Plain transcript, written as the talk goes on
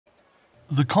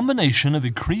The combination of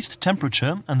increased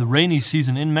temperature and the rainy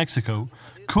season in Mexico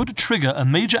could trigger a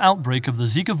major outbreak of the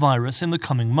Zika virus in the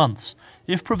coming months,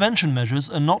 if prevention measures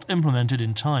are not implemented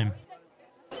in time.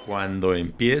 Cuando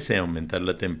empiece a aumentar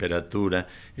la temperatura,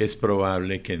 es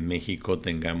probable que en México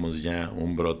tengamos ya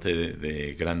un brote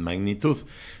de gran magnitud,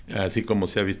 así como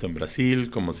se ha visto en Brasil,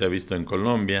 como se ha visto en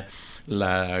Colombia.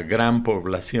 La gran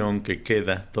población que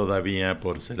queda todavía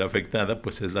por ser afectada,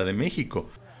 pues es la de México.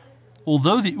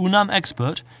 Although the UNAM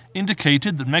expert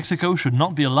indicated that Mexico should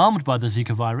not be alarmed by the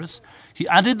Zika virus, he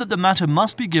added that the matter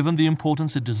must be given the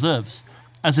importance it deserves,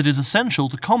 as it is essential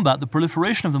to combat the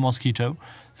proliferation of the mosquito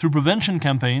through prevention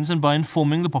campaigns and by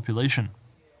informing the population.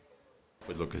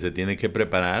 Pues lo que se tiene que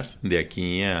preparar de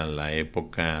aquí a la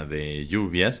época de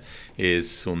lluvias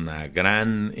es una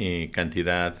gran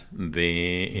cantidad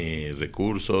de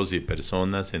recursos y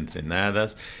personas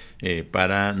entrenadas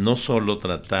para no solo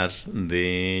tratar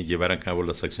de llevar a cabo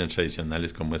las acciones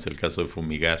tradicionales, como es el caso de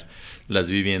fumigar las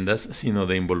viviendas, sino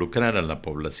de involucrar a la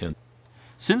población.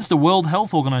 Since the World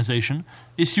Health Organization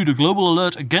issued a global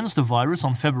alert against the virus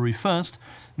on February 1st,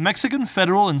 Mexican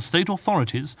federal and state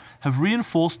authorities have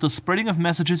reinforced the spreading of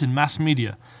messages in mass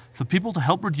media for people to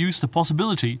help reduce the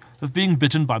possibility of being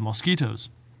bitten by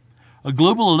mosquitoes. A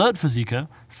global alert for Zika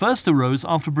first arose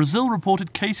after Brazil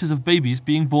reported cases of babies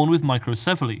being born with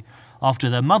microcephaly, after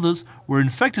their mothers were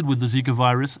infected with the Zika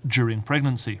virus during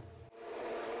pregnancy.